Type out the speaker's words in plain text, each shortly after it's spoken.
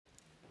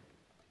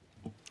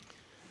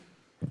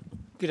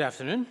Good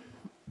afternoon.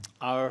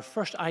 Our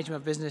first item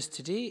of business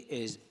today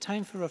is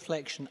time for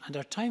reflection, and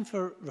our time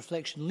for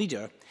reflection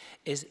leader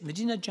is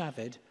Medina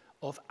Javed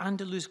of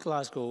Andalus,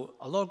 Glasgow,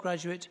 a law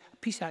graduate,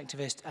 peace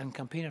activist and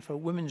campaigner for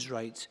women's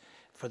rights,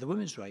 for the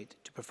women's right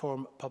to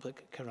perform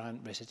public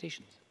Quran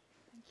recitations.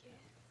 Thank you.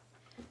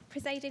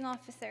 Presiding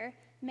officer,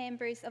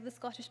 members of the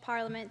Scottish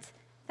Parliament,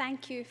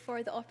 thank you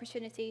for the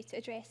opportunity to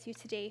address you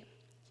today.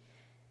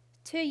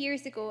 2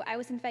 years ago, I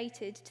was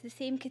invited to the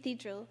same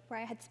cathedral where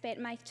I had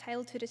spent my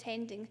childhood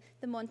attending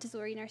the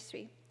Montessori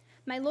nursery.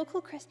 My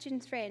local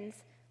Christian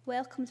friends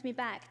welcomed me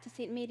back to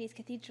St Mary's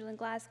Cathedral in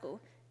Glasgow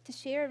to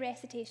share a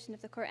recitation of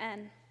the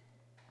Quran.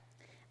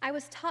 I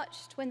was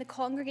touched when the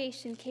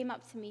congregation came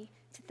up to me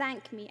to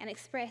thank me and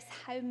express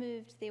how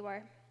moved they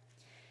were.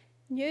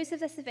 News of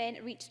this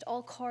event reached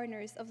all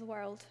corners of the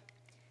world.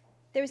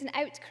 There was an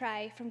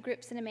outcry from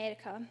groups in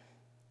America.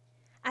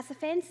 As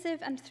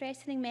offensive and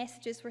threatening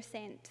messages were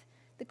sent,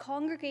 the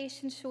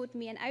congregation showed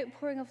me an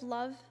outpouring of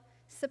love,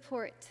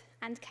 support,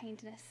 and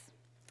kindness.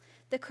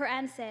 The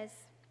Quran says,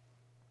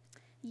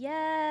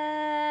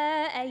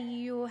 يا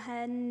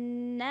أيها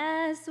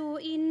الناس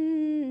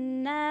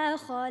إنا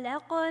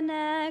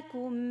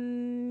خلقناكم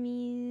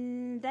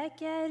من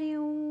ذكر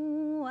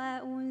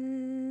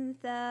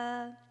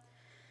وأنثى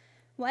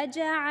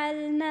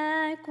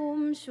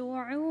وجعلناكم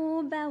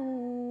شعوبا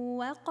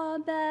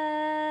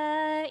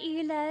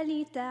وقبائل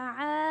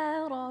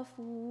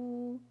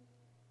لتعارفوا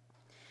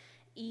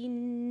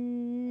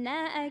إن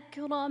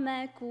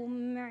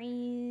أكرمكم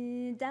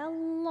عند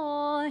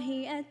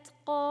الله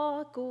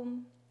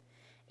أتقاكم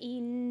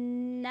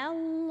إن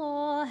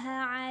الله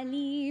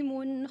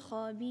عليم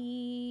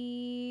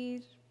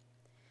خبير.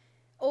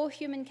 O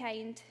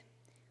humankind,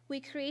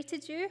 we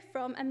created you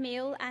from a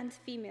male and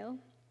female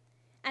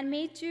and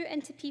made you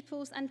into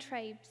peoples and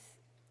tribes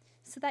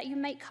so that you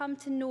might come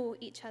to know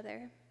each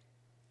other.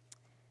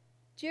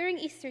 During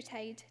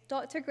Eastertide,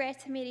 Dr.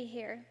 Greta Mary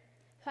Hare,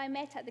 who I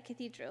met at the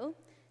cathedral,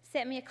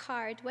 sent me a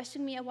card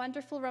wishing me a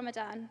wonderful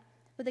Ramadan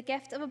with a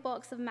gift of a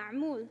box of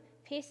ma'moul,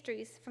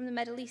 pastries from the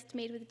Middle East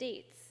made with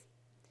dates.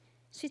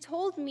 She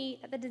told me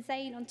that the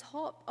design on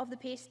top of the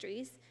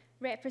pastries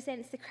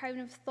represents the crown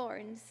of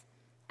thorns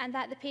and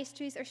that the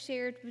pastries are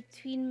shared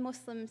between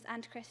Muslims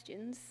and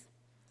Christians.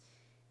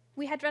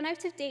 We had run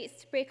out of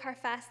dates to break our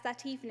fast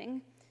that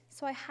evening,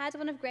 so I had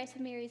one of Greta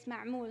Mary's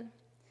ma'moul.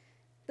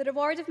 The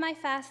reward of my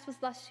fast was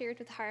thus shared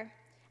with her,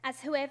 as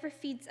whoever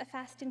feeds a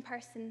fasting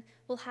person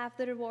will have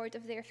the reward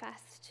of their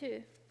fast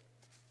too.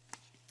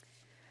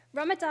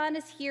 Ramadan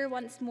is here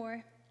once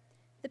more.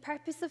 The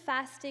purpose of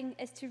fasting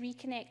is to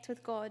reconnect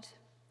with God,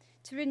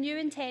 to renew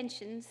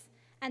intentions,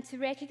 and to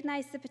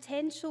recognize the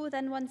potential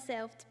within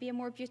oneself to be a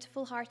more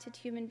beautiful-hearted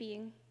human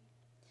being.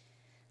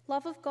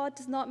 Love of God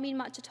does not mean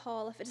much at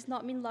all if it does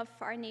not mean love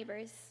for our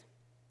neighbours.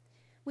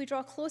 We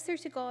draw closer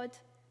to God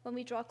when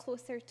we draw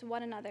closer to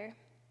one another.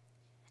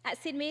 At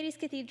St Mary's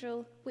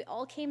Cathedral, we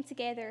all came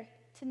together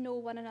to know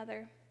one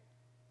another.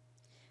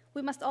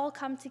 We must all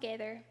come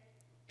together,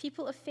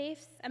 people of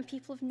faith and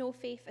people of no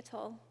faith at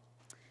all.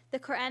 The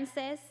Quran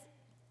says,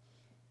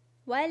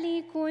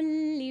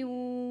 وَلِكُلِّ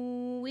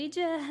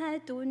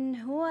وِجْهَةٌ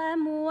هُوَ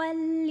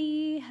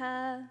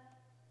مُوَلِّيهَا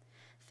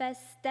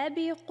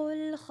فَاسْتَبِقُوا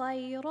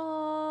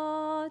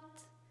الْخَيْرَاتِ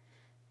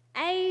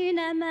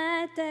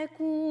أَيْنَمَا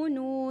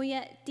تَكُونُوا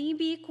يَأْتِ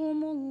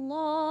بِكُمُ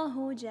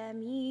اللَّهُ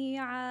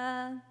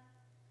جَمِيعًا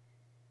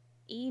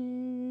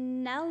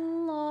إِنَّ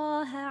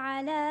اللَّهَ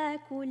عَلَى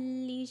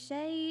كُلِّ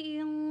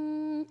شَيْءٍ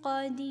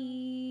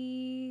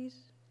قَدِيرٌ.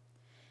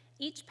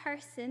 Each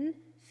person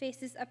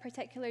faces a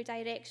particular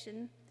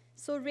direction,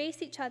 so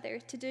race each other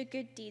to do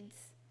good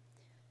deeds.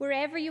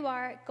 Wherever you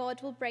are,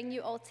 God will bring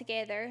you all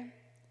together.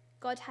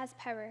 God has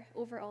power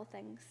over all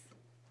things.